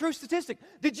this is a true statistic,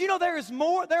 did you know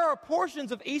there are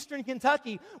portions of Eastern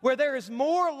Kentucky where there is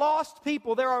more lost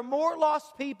people, there are more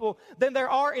lost people than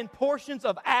there are in portions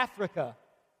of Africa?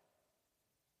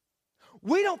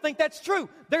 We don't think that's true.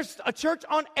 There's a church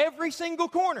on every single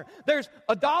corner. There's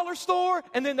a dollar store,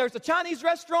 and then there's a Chinese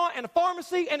restaurant, and a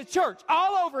pharmacy, and a church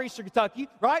all over Eastern Kentucky,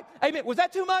 right? Amen. Was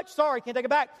that too much? Sorry, can't take it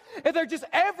back. And they're just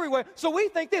everywhere. So we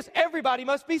think this, everybody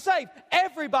must be saved.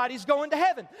 Everybody's going to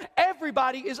heaven.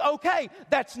 Everybody is okay.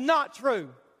 That's not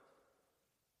true.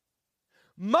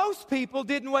 Most people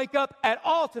didn't wake up at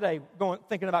all today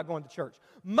thinking about going to church.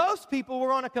 Most people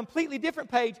were on a completely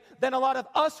different page than a lot of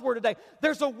us were today.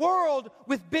 There's a world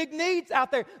with big needs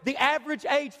out there. The average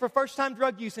age for first-time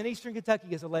drug use in Eastern Kentucky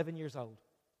is 11 years old.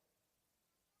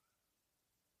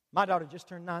 My daughter just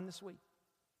turned 9 this week.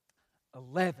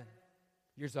 11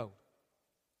 years old.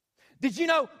 Did you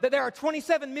know that there are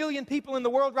 27 million people in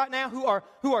the world right now who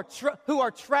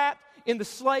are trapped in the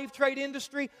slave trade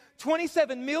industry?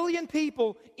 27 million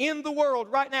people in the world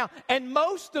right now, and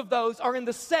most of those are in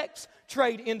the sex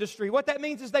trade industry. What that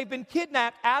means is they've been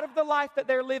kidnapped out of the life that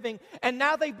they're living, and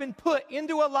now they've been put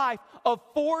into a life of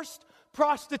forced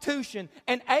prostitution,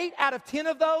 and 8 out of 10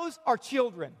 of those are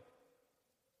children.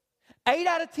 8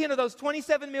 out of 10 of those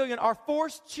 27 million are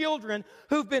forced children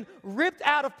who've been ripped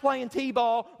out of playing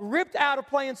t-ball, ripped out of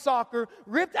playing soccer,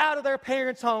 ripped out of their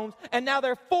parents' homes, and now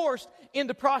they're forced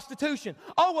into prostitution.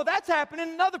 Oh, well, that's happening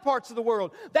in other parts of the world.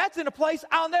 That's in a place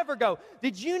I'll never go.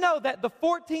 Did you know that the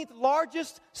 14th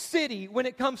largest city when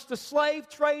it comes to slave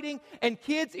trading and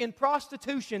kids in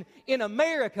prostitution in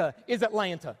America is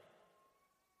Atlanta?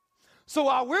 So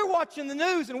while we're watching the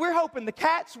news and we're hoping the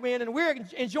Cats win and we're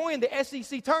enjoying the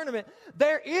SEC tournament,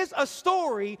 there is a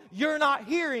story you're not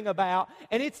hearing about,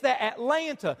 and it's that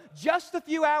Atlanta, just a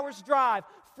few hours' drive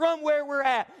from where we're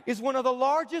at, is one of the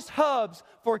largest hubs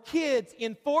for kids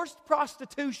in forced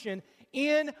prostitution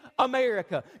in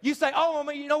America. You say, oh,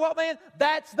 you know what, man?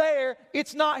 That's there.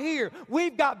 It's not here.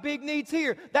 We've got big needs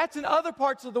here. That's in other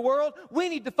parts of the world. We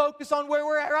need to focus on where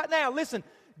we're at right now. Listen,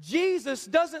 Jesus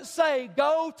doesn't say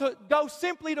go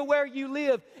simply to where you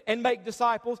live and make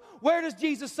disciples. Where does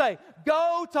Jesus say?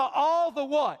 Go to all the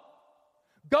what?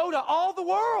 Go to all the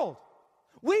world.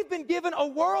 We've been given a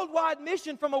worldwide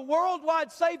mission from a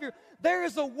worldwide Savior. There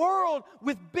is a world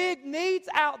with big needs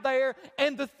out there,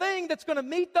 and the thing that's going to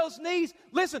meet those needs,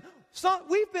 listen,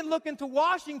 we've been looking to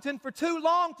Washington for too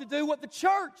long to do what the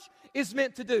church is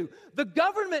meant to do. The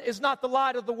government is not the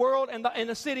light of the world and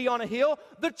a city on a hill.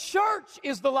 The church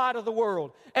is the light of the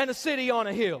world and a city on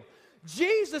a hill.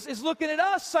 Jesus is looking at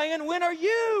us saying, when are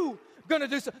you going to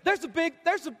do so?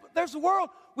 There's a world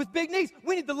with big needs.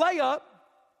 We need to lay up.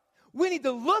 We need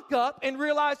to look up and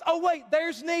realize, oh wait,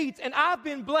 there's needs, and I've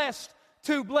been blessed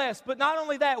to bless. But not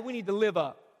only that, we need to live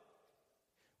up.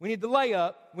 We need to lay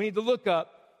up. We need to look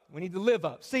up. We need to live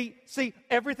up. See,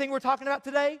 everything we're talking about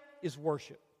today is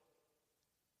worship.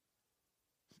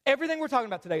 Everything we're talking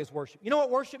about today is worship. You know what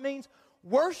worship means?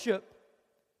 Worship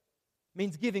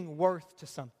means giving worth to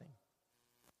something.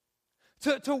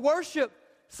 To worship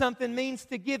something means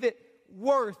to give it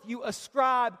worth. You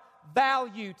ascribe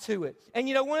value to it. And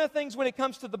you know, one of the things when it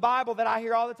comes to the Bible that I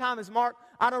hear all the time is, Mark,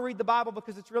 I don't read the Bible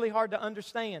because it's really hard to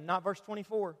understand. Not verse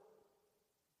 24.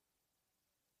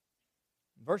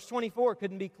 Verse 24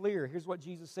 couldn't be clearer. Here's what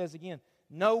Jesus says again.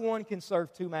 No one can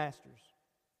serve two masters.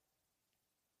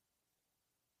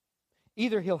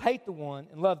 Either he'll hate the one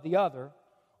and love the other,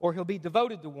 or he'll be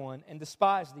devoted to one and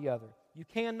despise the other. You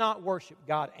cannot worship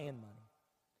God and money.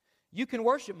 You can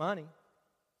worship money,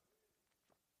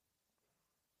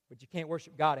 but you can't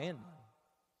worship God and money.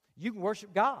 You can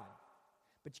worship God,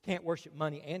 but you can't worship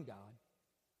money and God.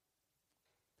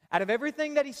 Out of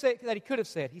everything that he said, that he could have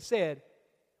said, he said,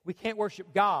 we can't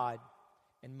worship God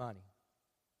and money.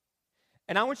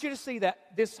 And I want you to see that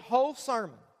this whole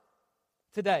sermon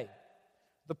today,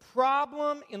 the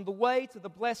problem in the way to the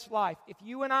blessed life, if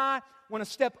you and I want to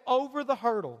step over the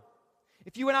hurdle,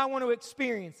 if you and I want to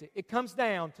experience it, it comes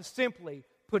down to simply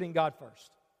putting God first.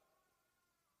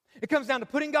 It comes down to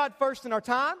putting God first in our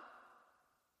time,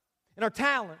 in our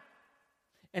talent,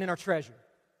 and in our treasure.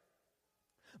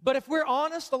 But if we're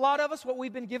honest, a lot of us, what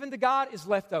we've been given to God is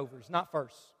leftovers, not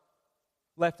first.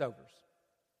 Leftovers.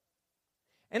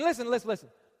 And listen.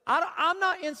 I'm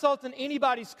not insulting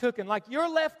anybody's cooking. Like, your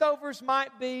leftovers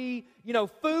might be,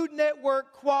 Food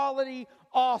Network quality,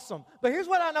 awesome. But here's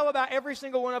what I know about every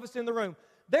single one of us in the room.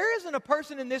 There isn't a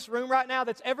person in this room right now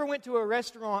that's ever went to a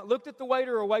restaurant, looked at the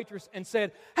waiter or waitress and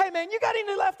said, hey man, you got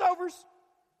any leftovers?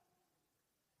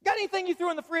 Got anything you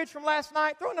threw in the fridge from last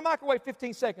night? Throw it in the microwave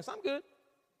 15 seconds. I'm good.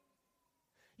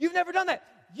 You've never done that.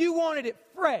 You wanted it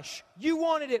fresh. You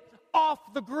wanted it off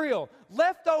the grill.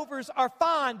 Leftovers are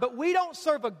fine, but we don't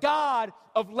serve a God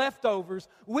of leftovers.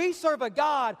 We serve a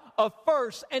God of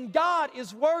first, and God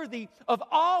is worthy of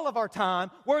all of our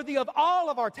time, worthy of all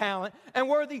of our talent, and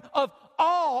worthy of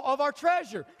all of our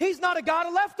treasure. He's not a God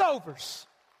of leftovers.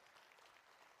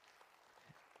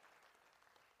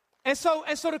 And so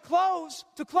to close,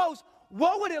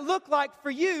 what would it look like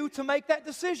for you to make that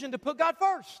decision to put God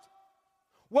first?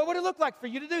 What would it look like for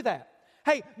you to do that?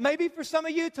 Hey, maybe for some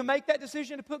of you to make that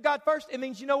decision to put God first, it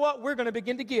means, you know what, we're going to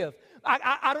begin to give.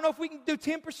 I don't know if we can do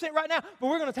 10% right now, but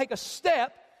we're going to take a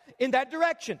step in that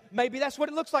direction. Maybe that's what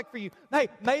it looks like for you. Hey,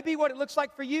 maybe what it looks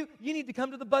like for you, you need to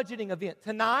come to the budgeting event.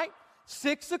 Tonight,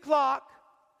 6 o'clock,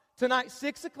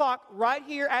 right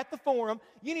here at the Forum,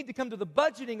 you need to come to the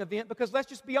budgeting event because let's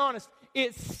just be honest,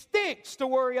 it stinks to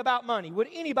worry about money. Would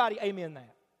anybody amen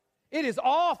that? It is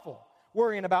awful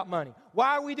worrying about money.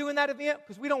 Why are we doing that event?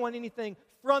 Because we don't want anything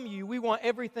from you. We want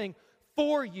everything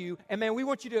for you. And man, we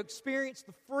want you to experience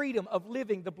the freedom of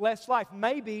living the blessed life.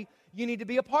 Maybe you need to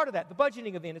be a part of that. The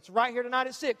budgeting event, it's right here tonight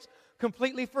at 6,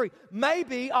 completely free.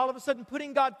 Maybe all of a sudden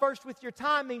putting God first with your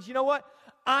time means, you know what?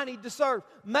 I need to serve.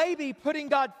 Maybe putting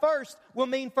God first will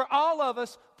mean for all of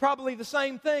us probably the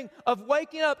same thing of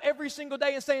waking up every single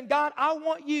day and saying, God, I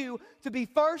want you to be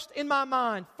first in my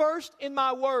mind, first in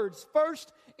my words,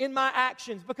 first in my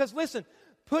actions. Because listen,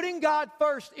 putting God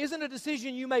first isn't a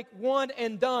decision you make one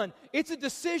and done. It's a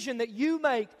decision that you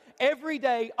make every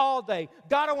day, all day.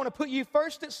 God, I want to put you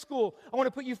first at school. I want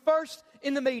to put you first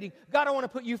in the meeting. God, I want to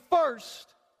put you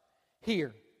first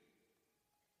here.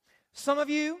 Some of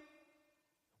you,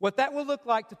 what that will look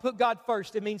like to put God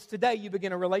first, it means today you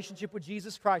begin a relationship with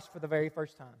Jesus Christ for the very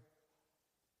first time.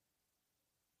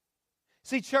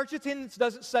 See, church attendance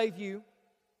doesn't save you.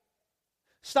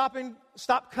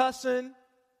 Stop cussing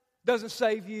doesn't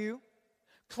save you.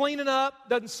 Cleaning up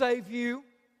doesn't save you.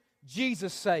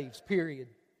 Jesus saves, period.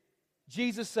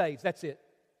 Jesus saves, that's it.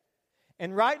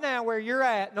 And right now where you're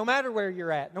at, no matter where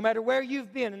you're at, no matter where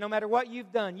you've been, and no matter what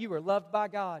you've done, you are loved by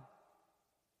God.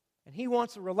 And He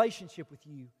wants a relationship with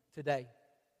you today.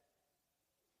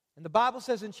 And the Bible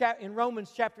says in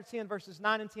Romans chapter 10, verses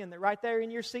 9 and 10, that right there in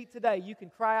your seat today, you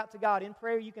can cry out to God in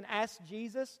prayer. You can ask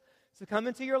Jesus to come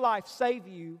into your life, save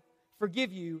you,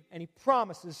 forgive you, and He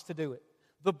promises to do it.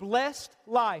 The blessed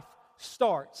life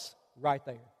starts right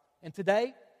there. And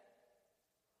today,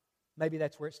 Maybe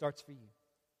that's where it starts for you.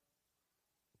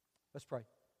 Let's pray.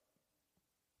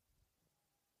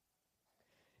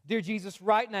 Dear Jesus,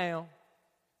 right now,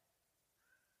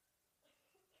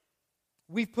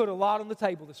 we've put a lot on the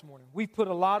table this morning. We've put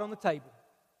a lot on the table.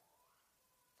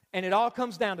 And it all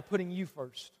comes down to putting you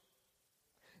first.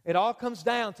 It all comes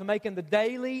down to making the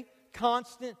daily,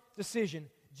 constant decision.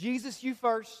 Jesus, you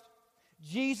first.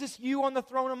 Jesus, you on the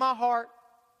throne of my heart.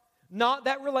 Not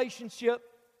that relationship.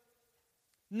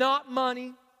 Not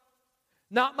money.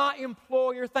 Not my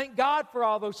employer. Thank God for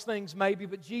all those things maybe,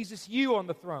 but Jesus, you on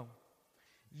the throne.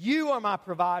 You are my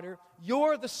provider.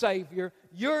 You're the Savior.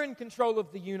 You're in control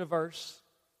of the universe.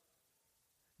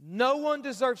 No one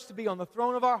deserves to be on the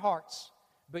throne of our hearts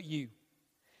but you.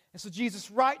 And so, Jesus,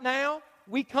 right now,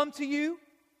 we come to you.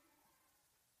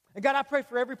 And God, I pray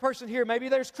for every person here. Maybe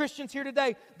there's Christians here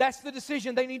today. That's the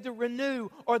decision they need to renew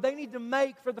or they need to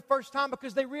make for the first time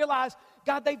because they realize,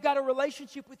 God, they've got a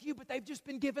relationship with you, but they've just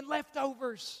been given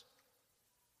leftovers.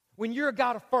 When you're a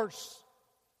God of first.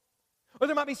 Or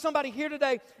there might be somebody here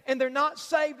today and they're not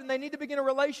saved and they need to begin a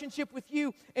relationship with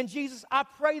you. And Jesus, I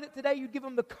pray that today you'd give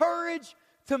them the courage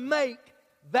to make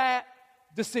that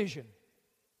decision.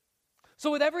 So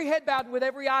with every head bowed and with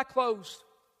every eye closed,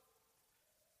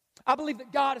 I believe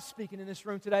that God is speaking in this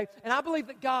room today. And I believe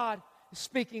that God is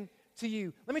speaking to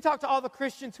you. Let me talk to all the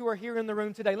Christians who are here in the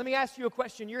room today. Let me ask you a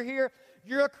question. You're here,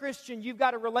 you're a Christian, you've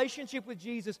got a relationship with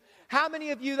Jesus. How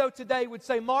many of you, though, today would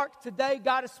say, Mark, today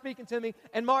God is speaking to me,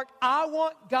 and Mark, I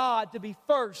want God to be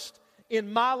first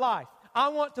in my life. I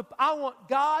want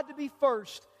God to be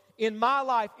first in my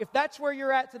life. If that's where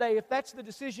you're at today, if that's the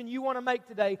decision you want to make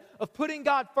today of putting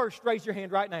God first, raise your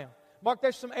hand right now. Mark,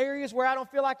 there's some areas where I don't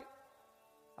feel like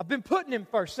I've been putting Him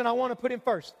first, and I want to put Him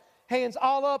first. Hands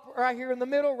all up right here in the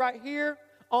middle, right here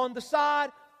on the side.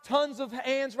 Tons of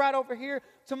hands right over here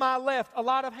to my left. A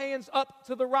lot of hands up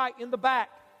to the right in the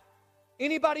back.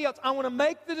 Anybody else? I want to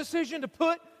make the decision to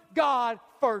put God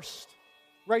first.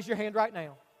 Raise your hand right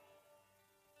now.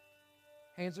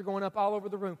 Hands are going up all over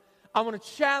the room. I want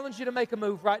to challenge you to make a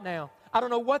move right now. I don't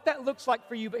know what that looks like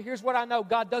for you, but here's what I know.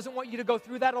 God doesn't want you to go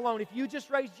through that alone. If you just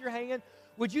raised your hand,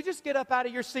 would you just get up out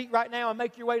of your seat right now and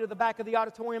make your way to the back of the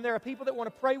auditorium? There are people that want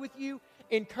to pray with you,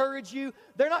 encourage you.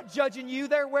 They're not judging you.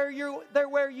 They're where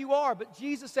you are. But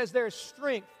Jesus says there is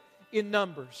strength in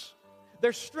numbers.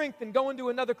 There's strength in going to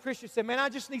another Christian and saying, man, I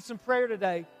just need some prayer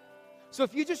today. So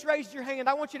if you just raised your hand,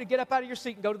 I want you to get up out of your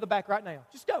seat and go to the back right now.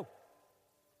 Just go.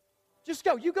 Just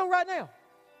go. You go right now.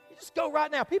 You just go right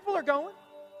now. People are going.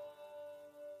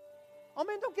 Oh,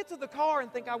 man, don't get to the car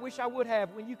and think, I wish I would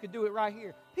have when you could do it right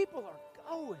here. People are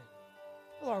going.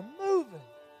 People are moving.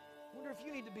 I wonder if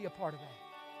you need to be a part of that.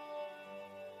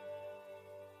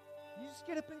 You just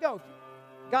get up and go.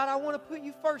 God, I want to put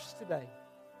you first today.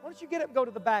 Why don't you get up and go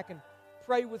to the back and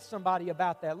pray with somebody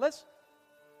about that? Let's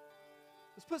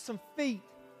put some feet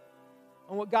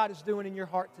on what God is doing in your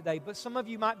heart today. But some of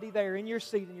you might be there in your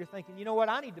seat and you're thinking, you know what?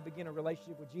 I need to begin a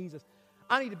relationship with Jesus.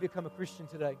 I need to become a Christian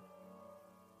today.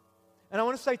 And I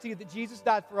want to say to you that Jesus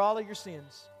died for all of your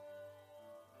sins.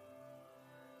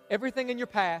 Everything in your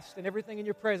past and everything in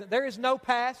your present. There is no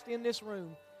past in this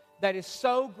room that is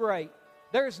so great.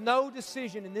 There is no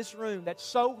decision in this room that's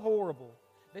so horrible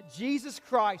that Jesus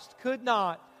Christ could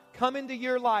not come into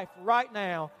your life right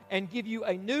now and give you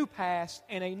a new past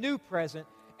and a new present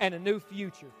and a new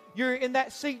future. You're in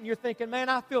that seat and you're thinking, man,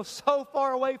 I feel so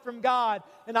far away from God.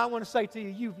 And I want to say to you,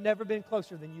 you've never been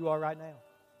closer than you are right now.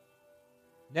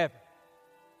 Never.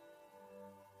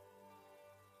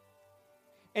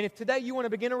 And if today you want to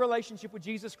begin a relationship with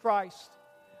Jesus Christ,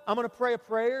 I'm going to pray a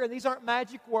prayer, and these aren't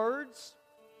magic words,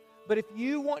 but if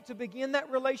you want to begin that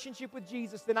relationship with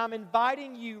Jesus, then I'm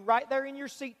inviting you right there in your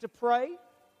seat to pray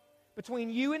between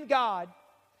you and God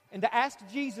and to ask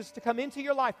Jesus to come into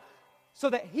your life so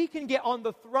that He can get on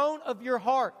the throne of your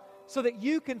heart so that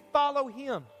you can follow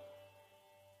Him.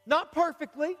 Not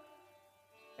perfectly,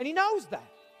 and He knows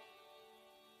that.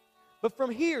 But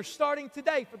from here, starting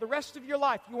today, for the rest of your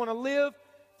life, you want to live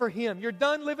for Him. You're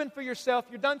done living for yourself.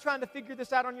 You're done trying to figure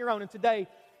this out on your own. And today,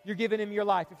 you're giving Him your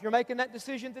life. If you're making that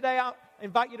decision today, I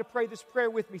invite you to pray this prayer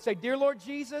with me. Say, Dear Lord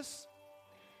Jesus,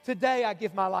 today I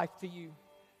give my life to You.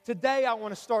 Today I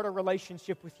want to start a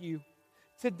relationship with You.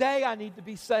 Today I need to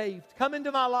be saved. Come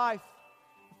into my life.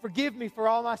 Forgive me for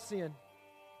all my sin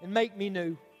and make me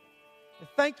new. And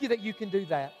thank You that You can do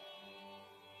that.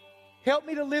 Help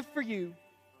me to live for You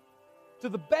to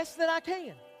the best that I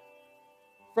can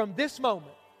from this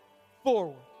moment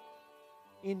forward.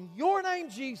 In Your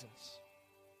name, Jesus.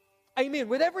 Amen.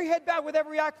 With every head bowed, with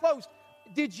every eye closed,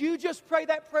 Did you just pray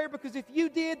that prayer? Because if you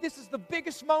did, this is the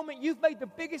biggest moment. You've made the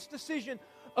biggest decision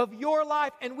of your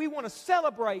life, and we want to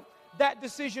celebrate that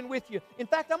decision with you. In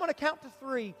fact, I'm going to count to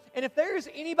 3. And if there is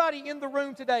anybody in the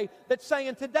room today that's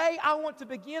saying, today I want to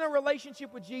begin a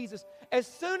relationship with Jesus, as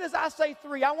soon as I say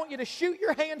 3, I want you to shoot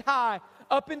your hand high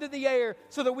up into the air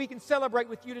so that we can celebrate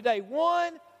with you today.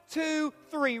 1, 2,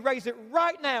 3. Raise it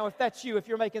right now if that's you, if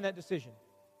you're making that decision.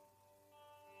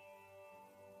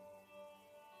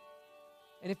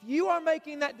 And if you are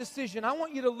making that decision, I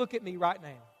want you to look at me right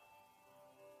now.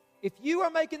 If you are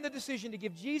making the decision to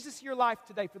give Jesus your life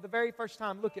today for the very first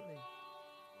time, look at me.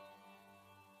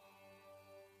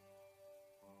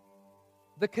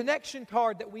 The connection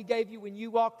card that we gave you when you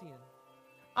walked in,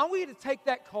 I want you to take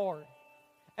that card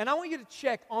and I want you to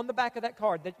check on the back of that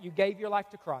card that you gave your life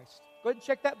to Christ. Go ahead and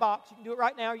check that box. You can do it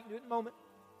right now. You can do it in a moment.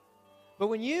 But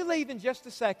when you leave in just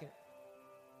a second,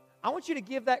 I want you to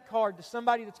give that card to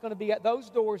somebody that's going to be at those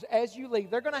doors as you leave.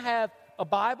 They're going to have a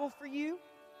Bible for you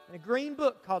and a green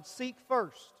book called Seek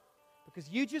First, because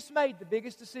you just made the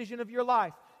biggest decision of your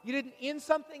life. You didn't end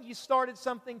something, you started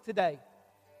something today.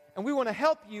 And we want to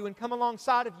help you and come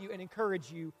alongside of you and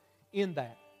encourage you in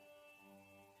that.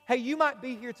 Hey, you might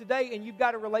be here today and you've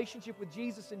got a relationship with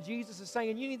Jesus, and Jesus is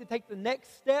saying you need to take the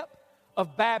next step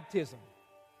of baptism.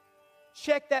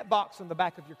 Check that box on the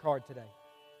back of your card today.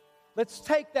 Let's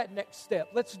take that next step.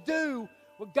 Let's do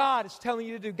what God is telling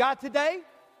you to do. God, today,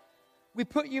 we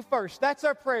put you first. That's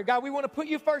our prayer. God, we want to put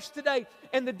you first today.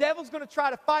 And the devil's going to try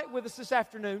to fight with us this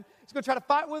afternoon. He's going to try to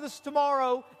fight with us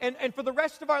tomorrow and for the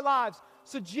rest of our lives.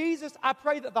 So Jesus, I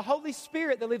pray that the Holy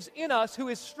Spirit that lives in us, who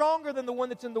is stronger than the one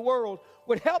that's in the world,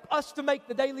 would help us to make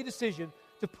the daily decision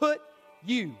to put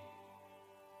you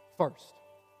first.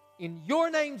 In your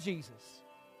name, Jesus.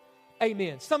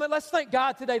 Amen. Summit, let's thank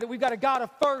God today that we've got a God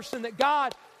of first and that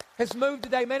God has moved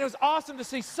today. Man, it was awesome to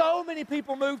see so many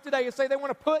people move today and say they want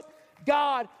to put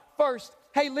God first.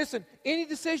 Hey, listen, any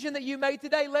decision that you made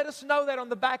today, let us know that on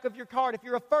the back of your card. If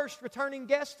you're a first returning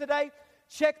guest today,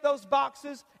 check those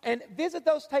boxes and visit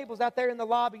those tables out there in the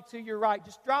lobby to your right.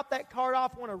 Just drop that card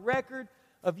off. Want a record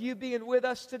of you being with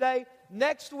us today.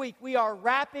 Next week, we are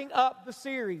wrapping up the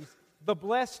series, The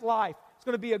Blessed Life. It's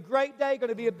going to be a great day, going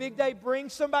to be a big day. Bring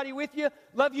somebody with you.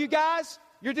 Love you guys.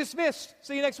 You're dismissed.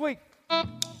 See you next week.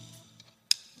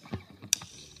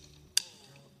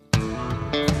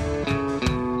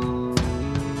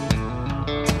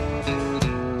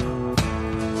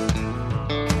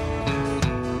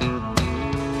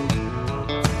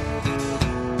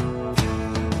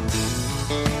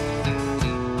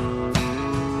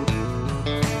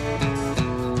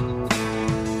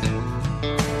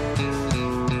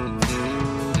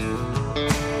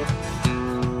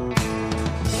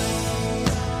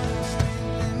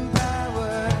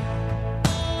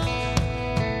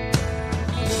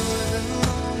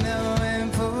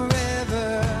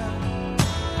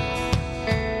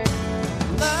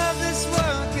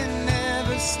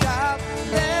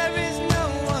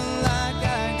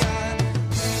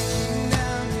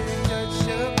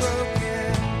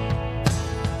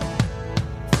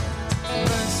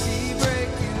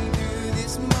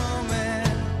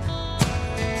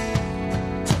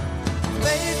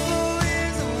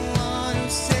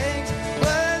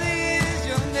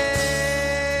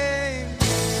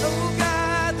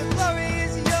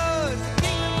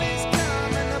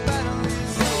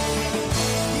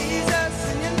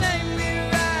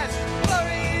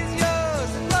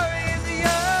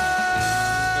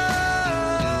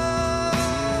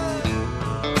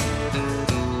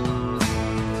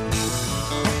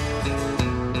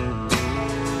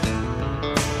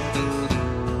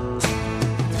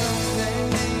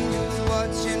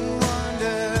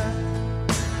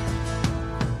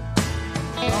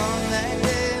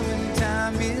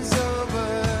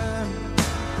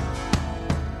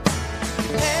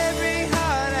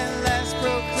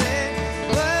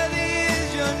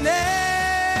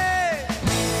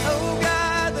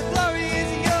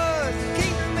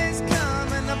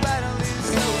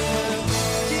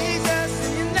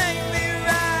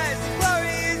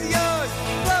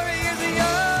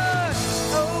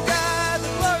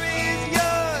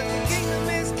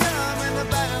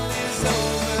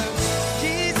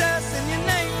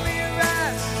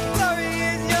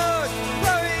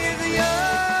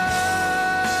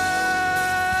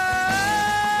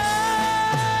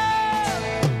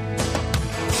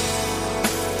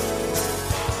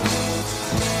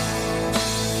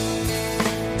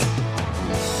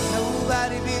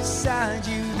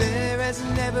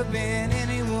 never been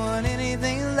anyone,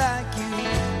 anything like you.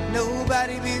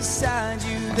 Nobody beside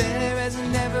you. There has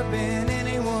never been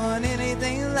anyone,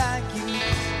 anything like you.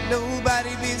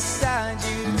 nobody beside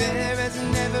you. There is